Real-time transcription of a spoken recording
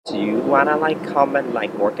Do you wanna like come and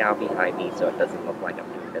like work out behind me so it doesn't look like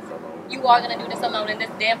I'm doing this alone? You are gonna do this alone in this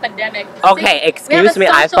damn pandemic. Okay, excuse me,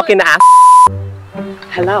 I fucking asked.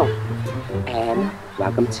 Hello, and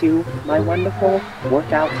welcome to my wonderful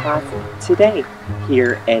workout class today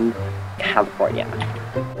here in California.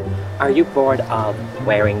 Are you bored of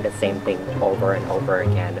wearing the same thing over and over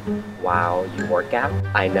again while you work out?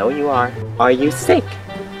 I know you are. Are you sick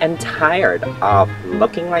and tired of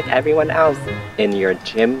looking like everyone else in your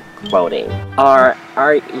gym clothing? Or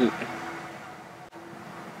are you...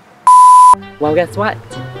 Well, guess what?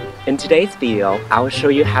 In today's video, I will show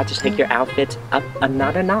you how to take your outfit up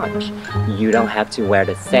another notch. You don't have to wear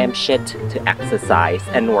the same shit to exercise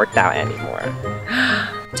and work out anymore.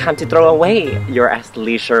 Time to throw away your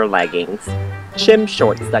athleisure leggings, gym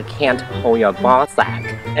shorts that can't hold your ball sack,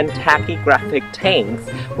 and tacky graphic tanks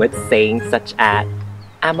with sayings such as,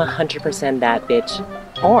 "I'm 100% that bitch,"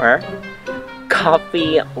 or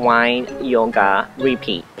 "Coffee, wine, yoga,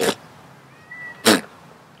 repeat."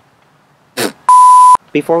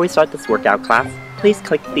 Before we start this workout class, please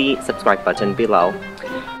click the subscribe button below.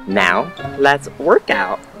 Now, let's work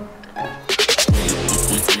out!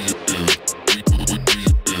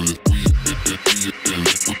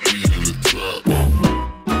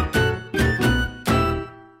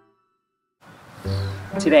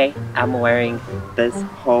 Today, I'm wearing this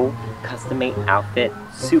whole custom-made outfit,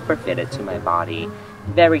 super fitted to my body,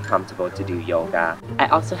 very comfortable to do yoga. I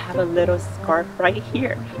also have a little scarf right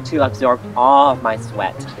here to absorb all of my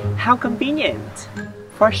sweat. How convenient!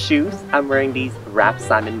 For shoes, I'm wearing these Raf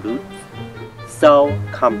Simons boots. So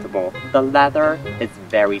comfortable. The leather is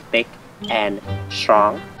very thick and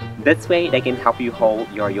strong. This way, they can help you hold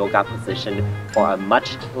your yoga position for a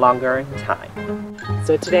much longer time.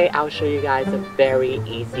 So today, I'll show you guys a very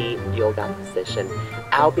easy yoga position.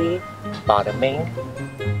 I'll be bottoming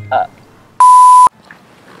up.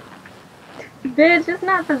 Bitch, it's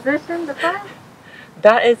not position, the fuck?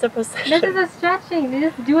 That is a position. This is a stretching. You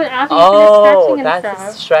just do it after you finish stretching and that's stuff.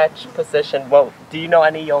 a stretch position. Well, do you know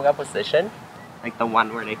any yoga position? Like the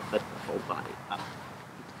one where they flip the whole body up.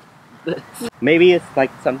 Maybe it's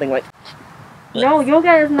like something like... No,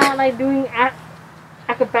 yoga is not like doing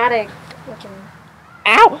acrobatics. Okay.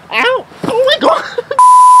 Ow! Ow! Oh my god!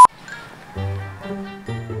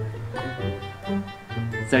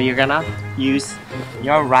 So you're gonna use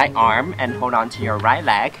your right arm and hold on to your right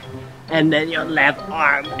leg, and then your left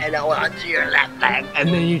arm and hold on to your left leg, and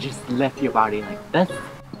then you just lift your body like this.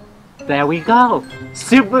 There we go!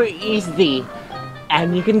 Super easy!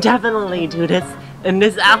 And you can definitely do this in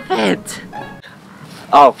this outfit!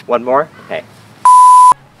 Oh, one more? Okay.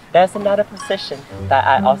 There's another position that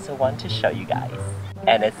I also want to show you guys.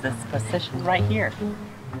 And it's this position right here.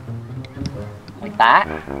 Like that.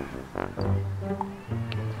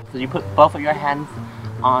 So you put both of your hands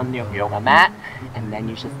on your yoga mat, and then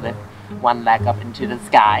you just lift one leg up into the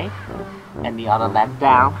sky, and the other leg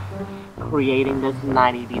down, creating this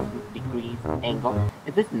 90 degrees angle.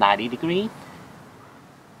 Is this 90 degrees?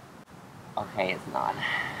 Okay, it's not.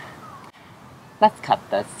 Let's cut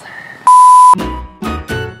this.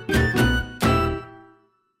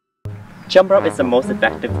 Jump rope is the most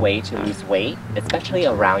effective way to lose weight, especially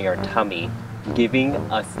around your tummy, giving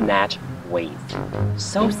a snatch waist.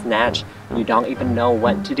 So snatch, you don't even know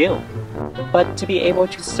what to do. But to be able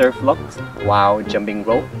to surf looks while jumping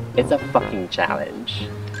rope is a fucking challenge.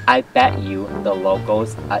 I bet you the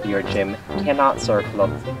locals at your gym cannot surf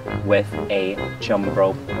looks with a jump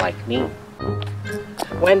rope like me.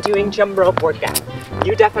 When doing jump rope workout,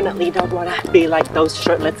 you definitely don't want to be like those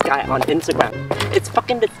shirtless guys on Instagram. It's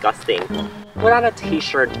fucking disgusting. Put on a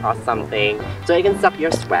t-shirt or something so you can suck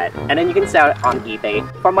your sweat, and then you can sell it on eBay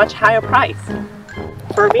for a much higher price.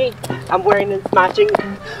 For me, I'm wearing this matching...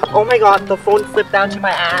 Oh my god, the phone slipped down to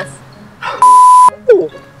my ass.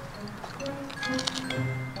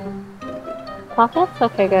 Pockets?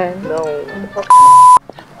 Okay, good. No.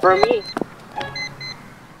 For me.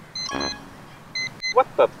 What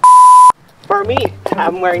the? For me,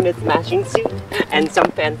 I'm wearing this matching suit and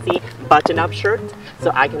some fancy button-up shirt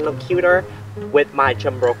so I can look cuter with my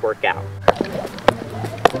jump rope workout.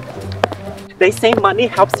 They say money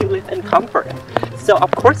helps you live in comfort, so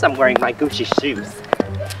of course I'm wearing my Gucci shoes.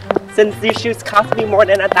 Since these shoes cost me more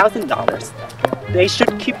than $1,000, they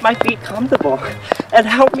should keep my feet comfortable and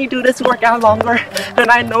help me do this workout longer than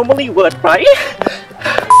I normally would, right?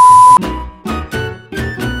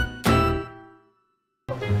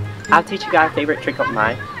 I'll teach you guys a favorite trick of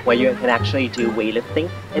mine where you can actually do weightlifting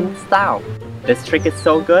in style. This trick is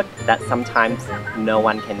so good that sometimes no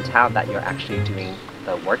one can tell that you're actually doing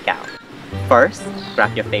the workout. First,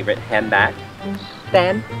 grab your favorite handbag.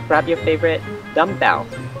 Then, grab your favorite dumbbell.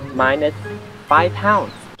 Mine is 5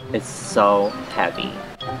 pounds. It's so heavy.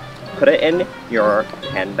 Put it in your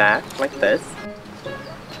handbag like this.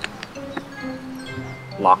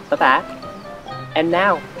 Lock the bag. And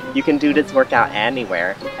now you can do this workout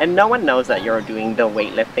anywhere, and no one knows that you're doing the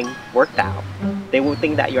weightlifting workout. They will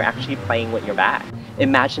think that you're actually playing with your bag.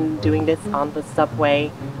 Imagine doing this on the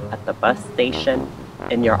subway, at the bus station,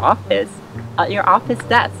 in your office, at your office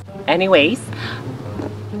desk. Anyways,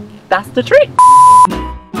 that's the trick!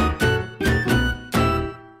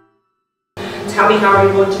 Tell me, how are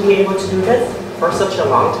you going to be able to do this for such a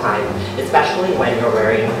long time, especially when you're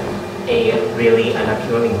wearing a really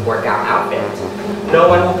unappealing workout outfit? No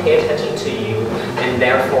one will pay attention to you, and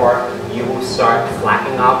therefore you will start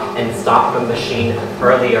slacking off and stop the machine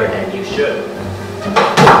earlier than you should.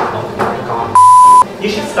 Oh my god. You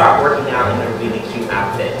should start working out in a really cute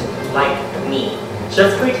outfit, like me.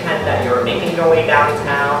 Just pretend that you're making your way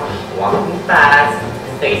downtown, walking fast,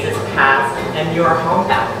 faces past, and you're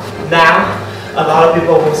homebound. Now, a lot of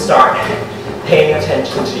people will start paying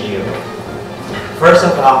attention to you. First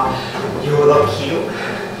of all, you will look cute,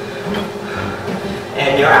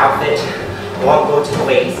 and your outfit won't go to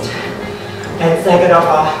waste. And second of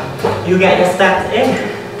all, you get your steps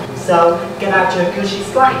in. So get out your Gucci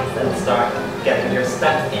slides and start getting your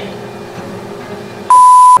steps in.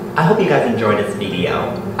 I hope you guys enjoyed this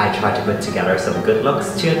video. I tried to put together some good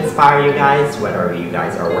looks to inspire you guys, whether you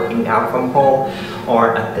guys are working out from home,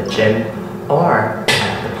 or at the gym, or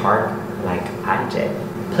at the park like I did.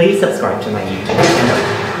 Please subscribe to my YouTube channel.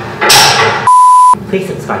 Please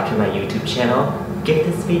subscribe to my YouTube channel. Give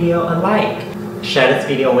this video a like. Share this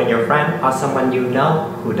video with your friend or someone you know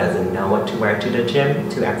who doesn't know what to wear to the gym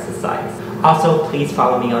to exercise. Also, please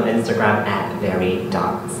follow me on Instagram at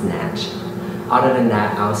very.snatch. Other than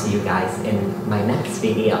that, I'll see you guys in my next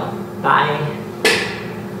video. Bye!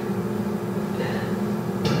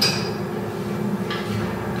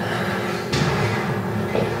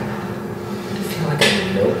 I feel like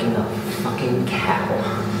I'm milking a fucking cow.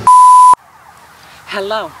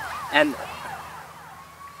 Hello, and